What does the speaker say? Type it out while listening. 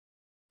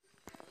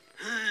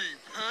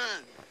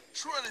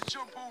trying to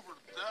jump over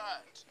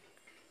that?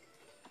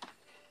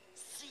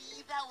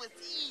 See, that was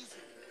easy.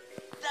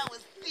 That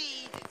was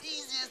the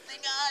easiest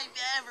thing I've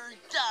ever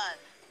done.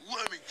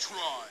 Let me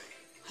try.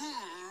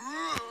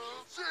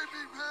 Save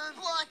me, man.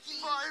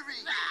 Lucky.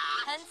 Fiery.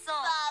 Pencil.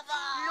 Baba.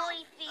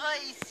 Noisy.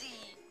 Icy.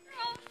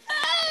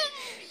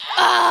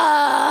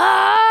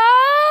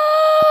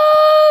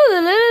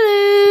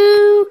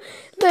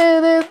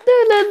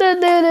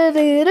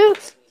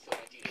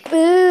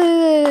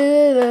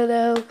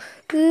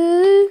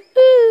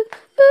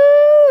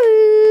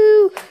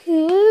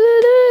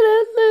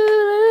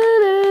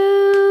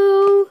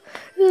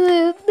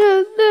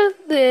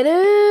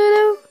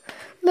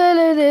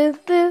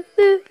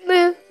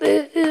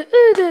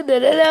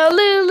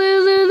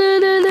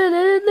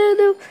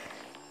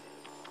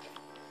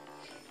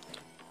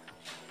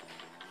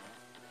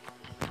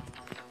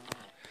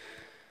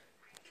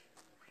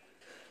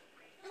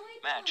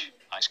 Match,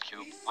 Ice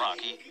Cube,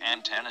 Rocky,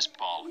 and Tennis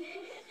Ball.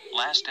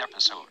 Last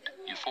episode,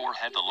 you four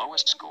had the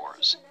lowest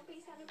scores.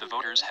 The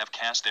voters have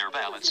cast their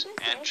ballots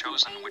and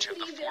chosen which of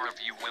the four of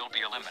you will be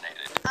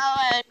eliminated.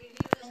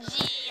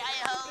 OMG, I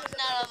hope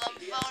none of them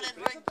voted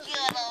for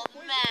good old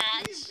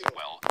Match.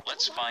 Well,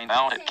 let's find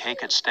out at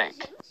Cake at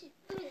Stake.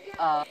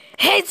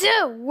 Hey,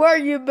 so where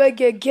you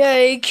make a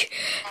cake?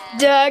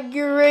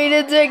 Decorate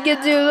it, take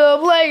it to the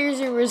players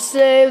who were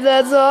saved.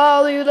 That's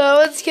all you know.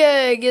 It's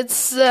cake. It's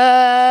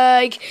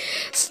steak.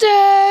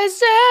 Steak.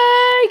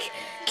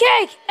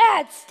 Cake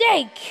at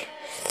stake.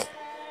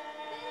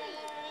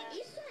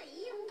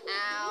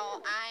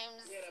 Ow, I'm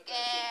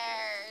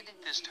scared.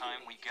 This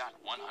time we got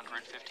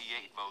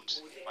 158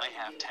 votes. I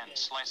have 10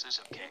 slices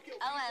of cake.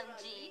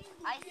 OMG,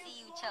 I see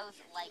you chose,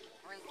 like,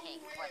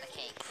 fruitcake for the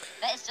cake.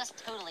 That is just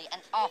totally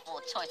an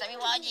awful choice. I mean,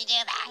 why'd you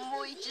do that?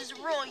 Which is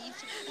right.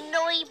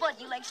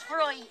 Nobody likes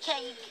fried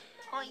cake.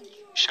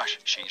 Shush,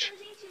 sheesh.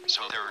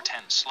 So there are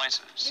 10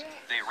 slices.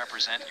 They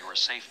represent your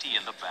safety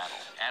in the battle,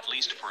 at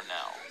least for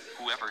now.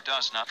 Whoever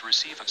does not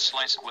receive a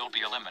slice will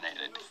be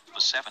eliminated.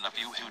 The 7 of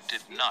you who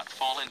did not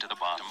fall into the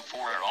bottom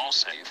 4 are all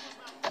safe.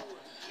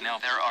 Now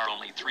there are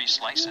only 3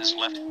 slices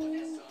left.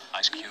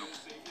 Ice Cube.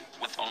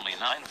 With only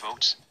 9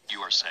 votes,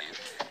 you are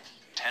safe.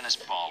 Tennis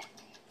Ball.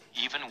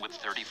 Even with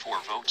 34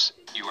 votes,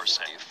 you are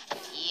safe.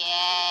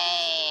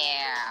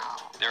 Yeah.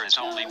 There is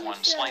only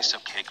 1 slice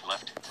of cake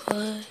left.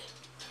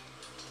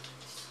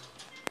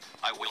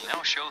 I will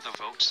now show the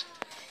votes.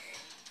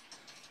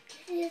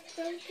 No,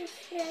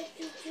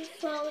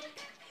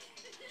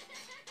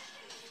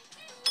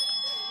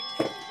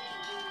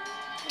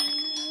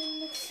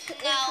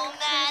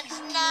 Match,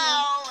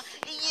 no.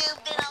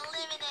 You've been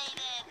eliminated.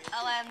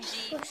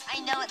 OMG, I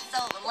know it's so,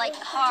 like,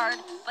 hard,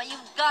 but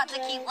you've got to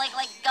keep, like,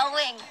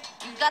 going.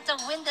 You've got to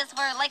win this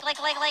for, like,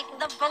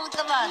 the both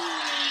of us.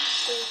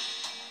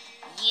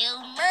 You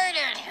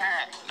murdered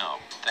her. No,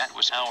 that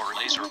was our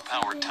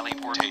laser-powered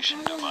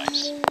teleportation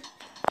device.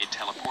 It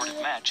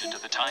teleported Match into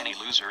the tiny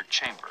loser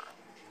chamber.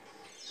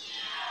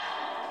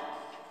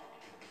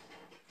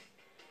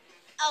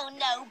 Oh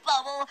no,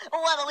 Bubble.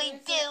 What'll we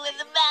do with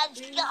the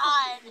Match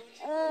gone?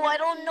 Oh, I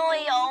don't know,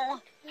 yo.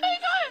 Hey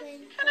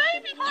guys, can I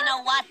be part? You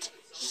know what?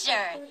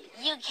 Sure,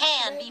 you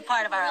can be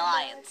part of our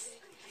alliance.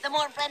 The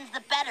more friends,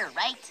 the better,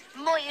 right?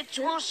 Moyet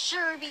will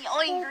sure be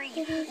angry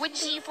when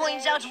she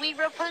finds out we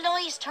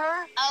replaced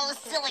her. Oh,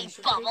 silly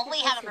Bubble, we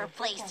haven't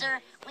replaced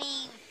her.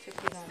 We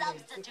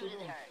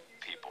substituted her.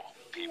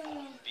 People,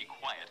 be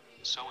quiet.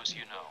 So as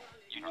you know,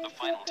 you are the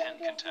final 10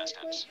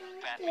 contestants.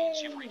 That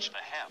means you've reached the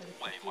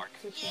halfway mark.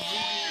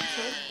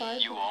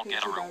 You all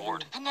get a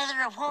reward. Another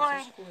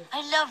reward?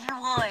 I love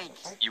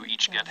rewards. You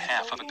each get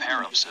half of a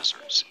pair of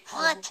scissors.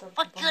 What?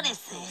 What good is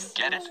this?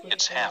 Get it?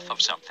 It's half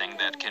of something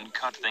that can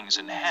cut things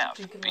in half,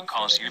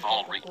 because you've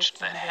all reached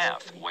the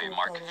halfway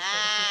mark.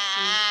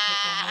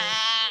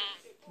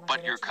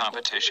 But your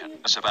competition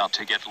is about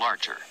to get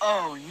larger.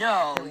 Oh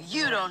no,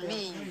 you don't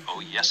mean...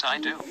 Oh yes, I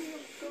do.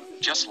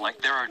 Just like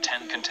there are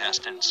 10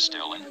 contestants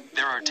still, and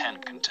there are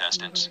 10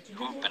 contestants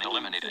who've been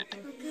eliminated.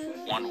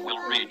 One will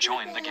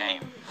rejoin the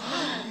game.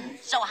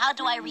 So how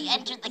do I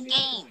re-enter the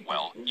game?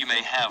 Well, you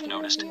may have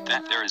noticed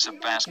that there is a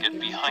basket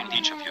behind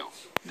each of you.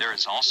 There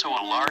is also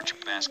a large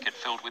basket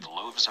filled with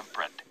loaves of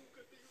bread.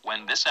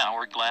 When this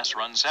hourglass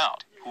runs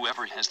out,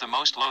 whoever has the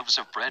most loaves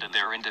of bread in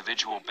their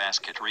individual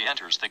basket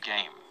re-enters the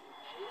game.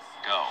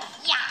 Go.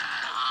 Yeah!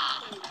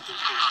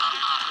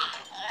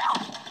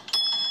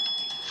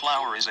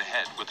 Flower is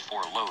ahead with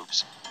 4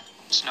 loaves.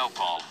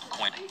 Snowball,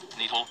 Coin,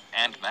 Needle,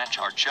 and Match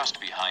are just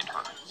behind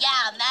her.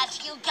 Yeah,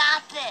 Match, you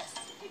got this.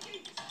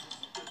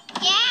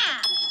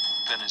 Yeah!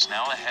 Finn is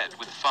now ahead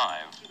with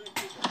 5.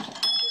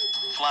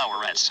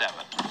 Flower at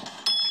 7.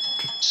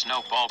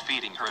 Snowball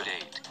beating her at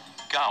 8.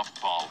 Golf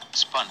Ball,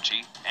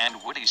 Spongy,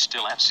 and Woody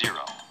still at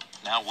 0.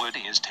 Now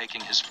Woody is taking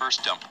his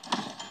first dump.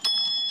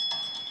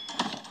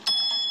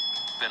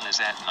 Finn is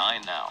at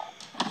 9 now.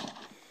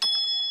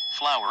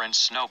 Flower and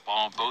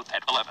Snowball both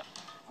at 11.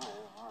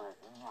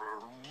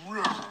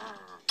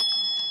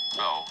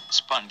 Oh,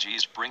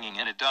 Spongy's bringing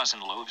in a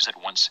dozen loaves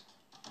at once.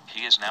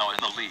 He is now in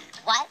the lead.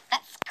 What?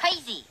 That's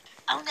crazy.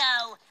 Oh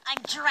no,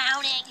 I'm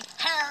drowning.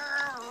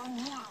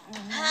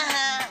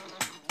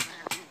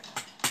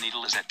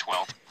 Needle is at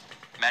 12.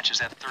 Match is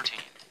at 13.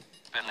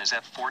 Ben is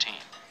at 14.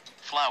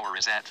 Flower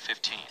is at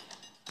 15.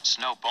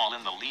 Snowball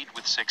in the lead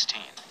with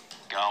 16.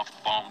 Golf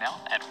ball now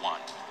at 1.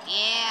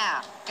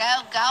 Yeah,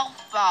 go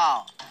golf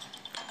ball.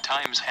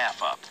 Time's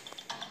half up.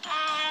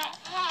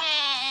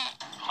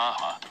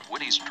 Haha,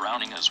 Woody's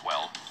drowning as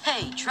well.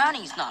 Hey,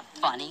 drowning's not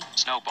funny.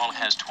 Snowball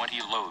has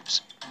 20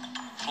 loaves.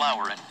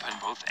 Flower and Pen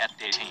both at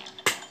 18.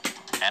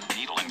 And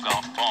Needle and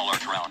Golf Ball are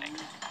drowning.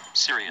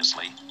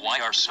 Seriously, why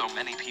are so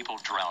many people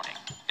drowning?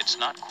 It's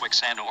not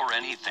quicksand or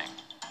anything.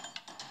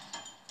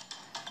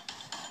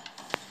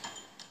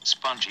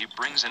 Spongy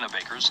brings in a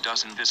baker's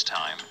dozen this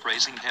time,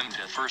 raising him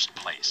to first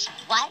place.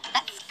 What?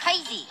 That's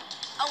crazy.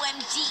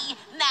 OMG,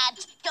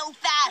 Matt, go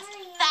fast,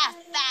 fast,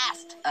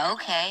 fast.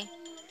 Okay.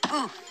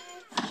 Oof.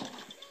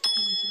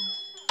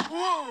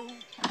 Whoa.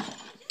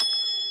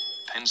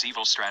 Pen's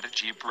evil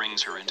strategy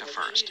brings her into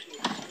first.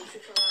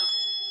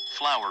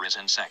 Flower is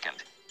in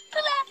second.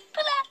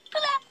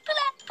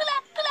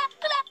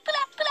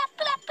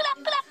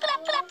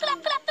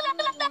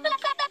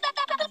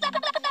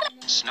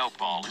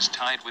 Snowball is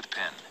tied with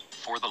Pen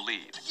for the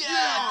lead.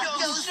 Yeah,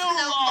 go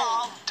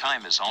Snowball!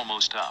 Time is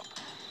almost up.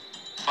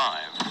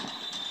 5,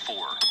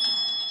 4,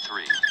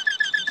 3,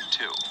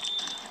 2,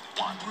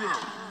 1.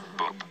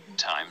 Boop.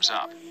 Time's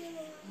up.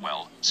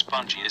 Well,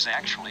 Spongy is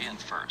actually in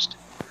first.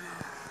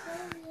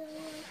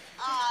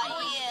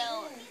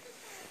 Oh,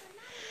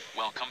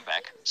 Welcome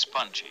back,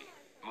 Spongy.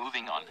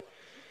 Moving on.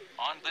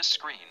 On this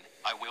screen,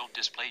 I will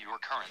display your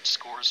current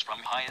scores from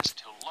highest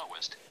to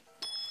lowest.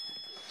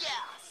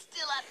 yeah,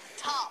 still at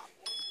the top.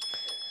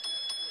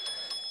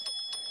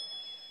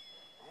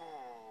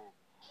 Oh,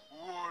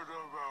 what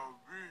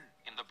about me?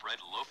 In the bread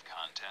loaf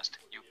contest,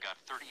 you got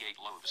 38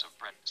 loaves of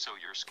bread, so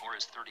your score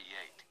is 38.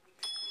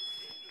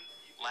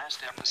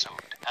 Last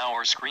episode,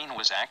 our screen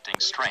was acting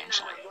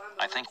strangely.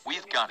 I think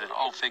we've got it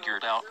all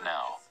figured out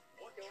now.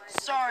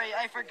 Sorry,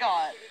 I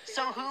forgot.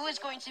 So who is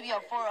going to be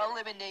up for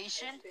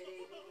elimination?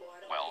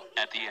 Well,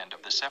 at the end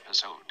of this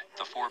episode,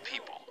 the 4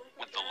 people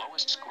with the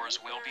lowest scores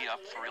will be up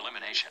for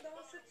elimination.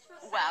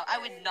 Wow, I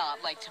would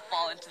not like to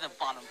fall into the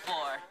bottom 4.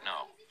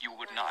 No, you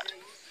would not.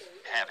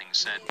 Having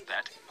said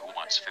that, who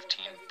wants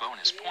 15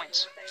 bonus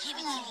points? Give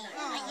it to me.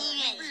 I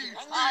need it.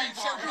 I need it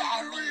so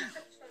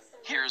badly.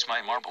 Here's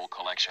my marble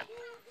collection.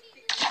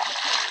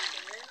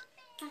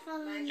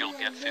 You'll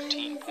get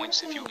 15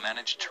 points if you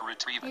manage to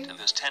retrieve it in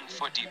this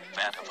 10-foot deep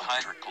vat of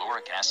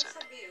hydrochloric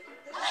acid.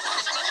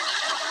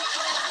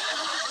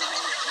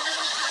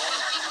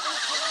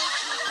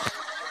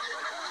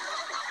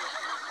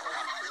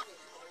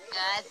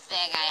 Good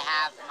thing I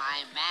have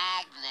my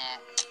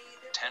magnet.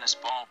 Tennis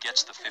ball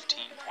gets the 15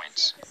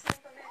 points.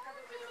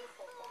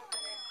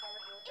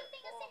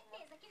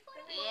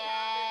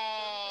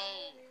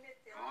 Yay!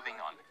 Moving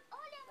on.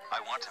 I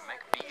want to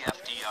make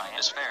BFDI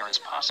as fair as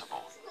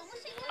possible.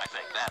 I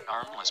think that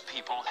armless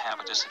people have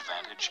a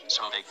disadvantage,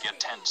 so they get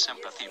 10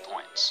 sympathy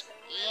points.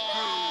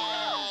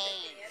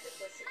 Yay!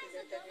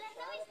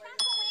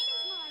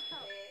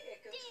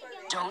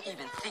 Don't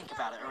even think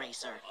about it,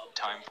 Eraser.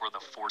 Time for the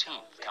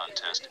 14th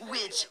contest.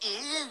 Which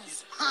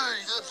is...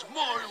 Hey, that's my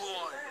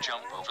line!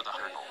 Jump over the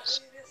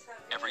hurdles.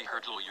 Every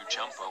hurdle you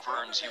jump over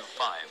earns you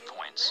 5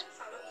 points.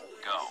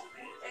 Go.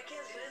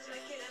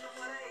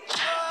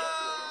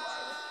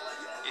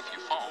 If you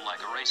fall like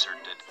Eraser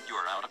did, you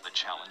are out of the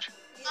challenge.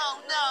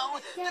 Oh no,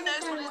 the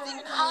next one is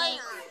even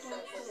higher.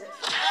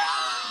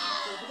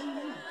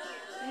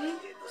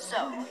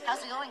 So,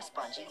 how's it going,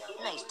 Spongy?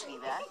 Nice to be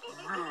back.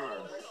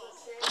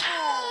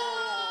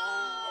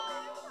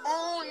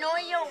 Oh no,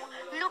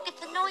 look at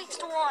the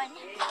next one.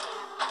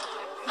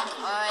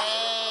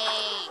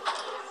 Hey!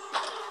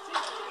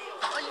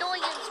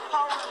 Annoyance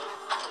power.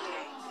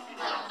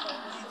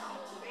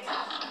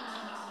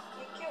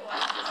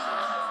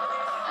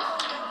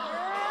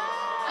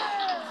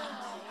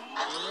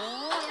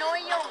 Oh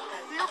no,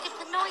 look at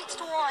the next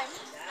one.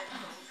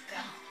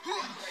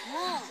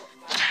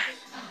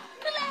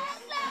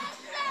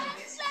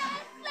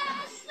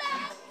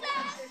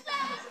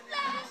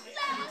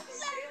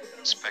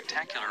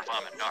 Spectacular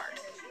vomit dart.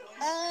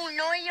 Oh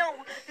no,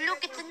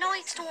 look at the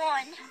next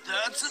one.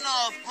 That's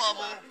enough,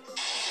 Bubble.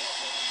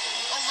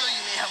 Although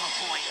you may have a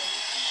point.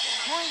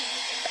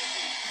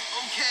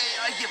 Okay,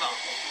 I give up.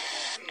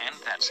 And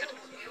that's it.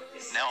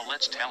 Now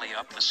let's tally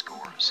up the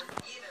scores.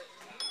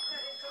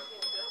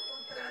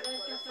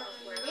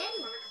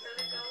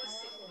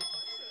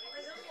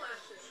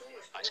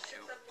 Ice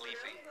Cube,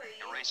 Leafy,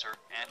 Eraser,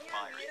 and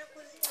Fiery.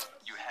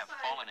 You have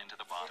fallen into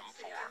the bottom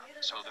 4,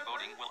 so the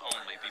voting will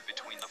only be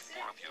between the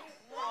 4 of you.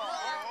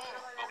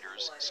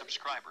 Voters,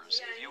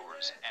 subscribers,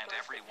 viewers, and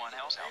everyone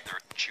else out there,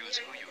 choose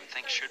who you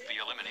think should be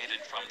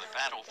eliminated from the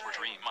battle for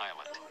Dream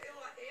Island.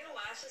 Eu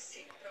acho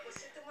assim, pra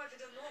você ter uma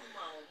vida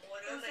normal,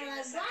 morando aí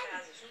nessa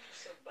casa junto com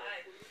seu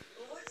pai,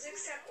 não vou dizer que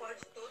você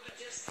acorde todo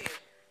dia cedo,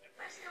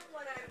 mas tem um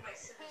horário mais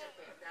cedo de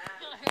acordar.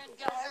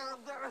 Namorada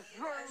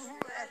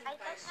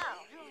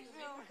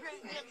tinha uns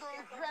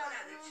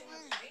 20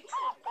 minutos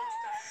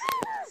de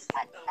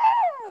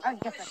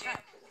Casa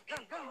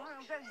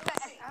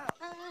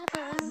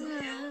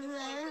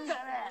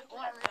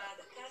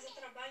é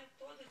trabalho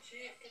todo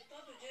dia, porque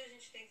todo dia a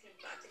gente tem que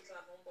limpar, tem que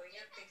lavar um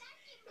banheiro, tem que